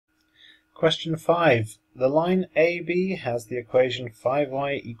Question 5. The line AB has the equation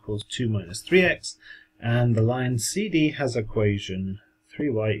 5y equals 2 minus 3x, and the line CD has equation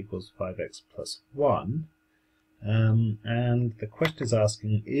 3y equals 5x plus 1. And the question is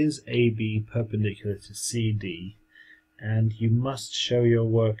asking, is AB perpendicular to CD? And you must show your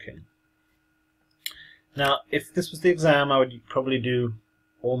working. Now, if this was the exam, I would probably do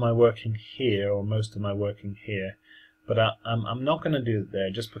all my working here, or most of my working here. But I'm not going to do it there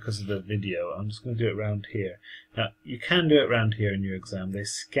just because of the video. I'm just going to do it around here. Now, you can do it around here in your exam. They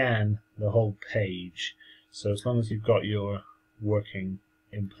scan the whole page. So as long as you've got your working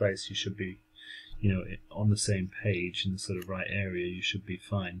in place, you should be, on the same page in the sort of right area. You should be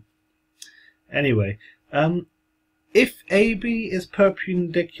fine. Anyway, if AB is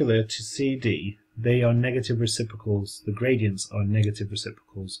perpendicular to CD, they are negative reciprocals. The gradients are negative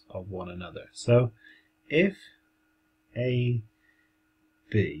reciprocals of one another. So if AB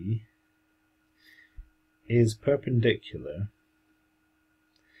is perpendicular,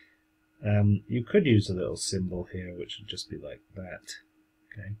 you could use a little symbol here, which would just be like that,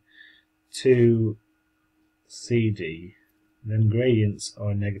 okay, to CD, then gradients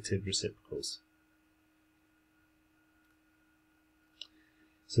are negative reciprocals.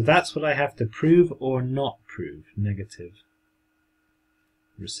 So that's what I have to prove or not prove, negative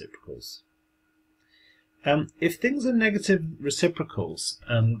reciprocals. If things are negative reciprocals,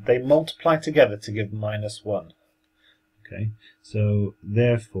 they multiply together to give minus 1. Okay, so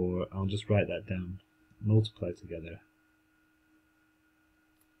therefore, I'll just write that down. Multiply together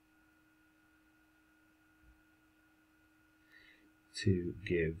to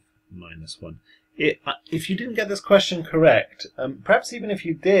give minus 1. If you didn't get this question correct, perhaps even if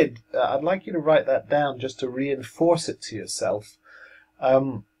you did, I'd like you to write that down just to reinforce it to yourself.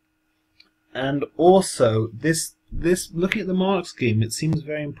 And also, this looking at the mark scheme, it seems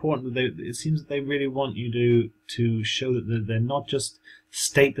very important that it seems that they really want you to show that they're not just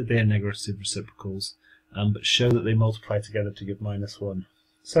state that they are negative reciprocals, but show that they multiply together to give minus 1.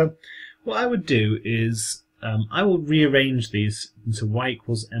 So what I would do is I will rearrange these into y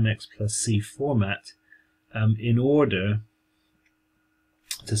equals mx plus c format in order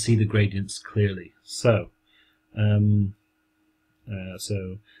to see the gradients clearly. So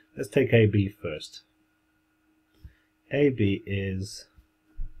let's take AB first. AB is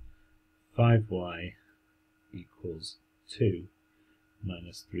 5y equals 2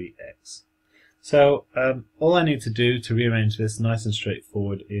 minus 3x. So all I need to do to rearrange this nice and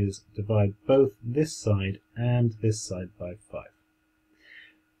straightforward is divide both this side and this side by 5.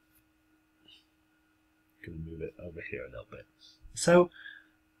 I'm going to move it over here a little bit. So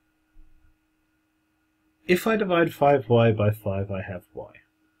if I divide 5y by 5, I have y.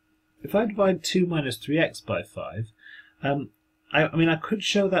 If I divide 2 minus 3x by 5, I mean, I could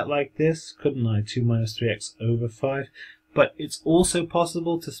show that like this, couldn't I? 2 minus 3x over 5. But it's also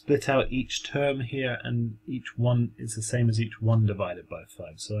possible to split out each term here, and each one is the same as each 1 divided by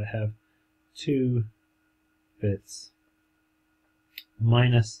 5. So I have 2 fifths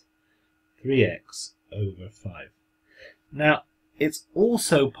minus 3x over 5. Now, it's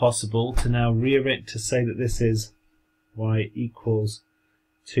also possible to now rearrange to say that this is y equals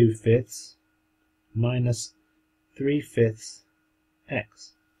 2 fifths minus 3 fifths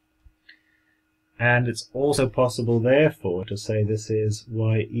x. And it's also possible, therefore, to say this is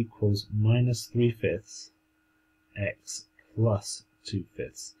y equals minus 3 fifths x plus 2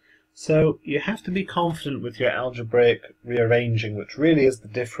 fifths. So you have to be confident with your algebraic rearranging, which really is the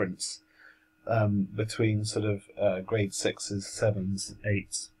difference between sort of grade 6s, 7s,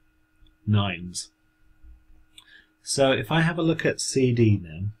 8s, 9s. So if I have a look at CD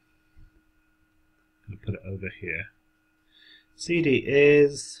now, I'm going to put it over here. CD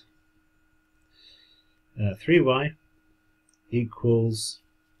is 3y equals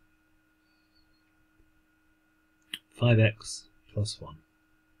 5x plus 1.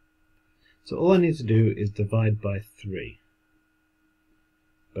 So all I need to do is divide by 3,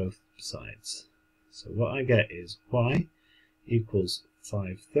 both sides. So what I get is y equals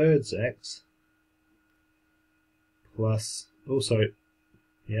 5/3 x plus, plus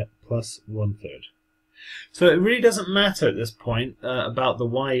 1/3. So it really doesn't matter at this point about the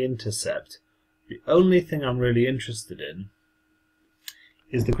y-intercept. The only thing I'm really interested in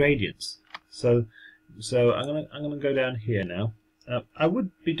is the gradients. So I'm gonna go down here now. I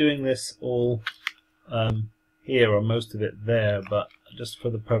would be doing this all here, or most of it there, but just for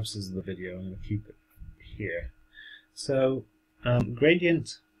the purposes of the video, I'm going to keep it here. So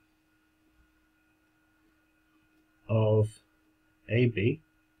gradient of AB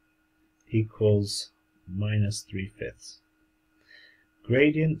equals minus 3 fifths.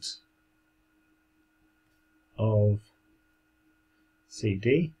 Gradient of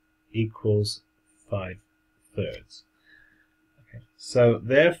CD equals 5/3. Okay. So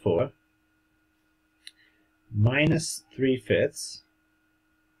therefore, minus 3/5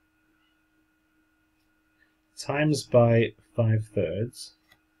 times by 5/3.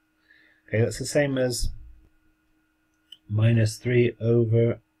 Okay, that's the same as minus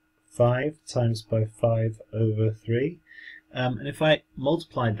 3/5 times by 5/3. And if I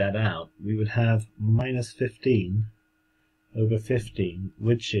multiplied that out, we would have minus 15/15,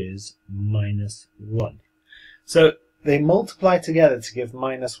 which is minus 1. So they multiply together to give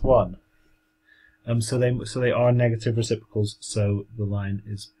minus 1. So they are negative reciprocals. So the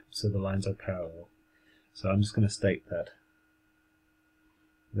lines are parallel. So I'm just going to state that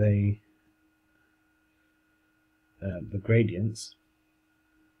the gradients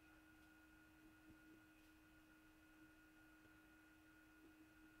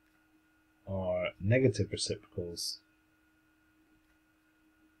are negative reciprocals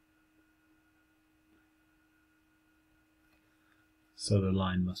so the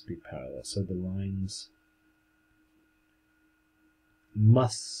line must be parallel. So the lines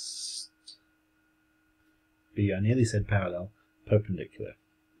must be, I nearly said parallel, perpendicular.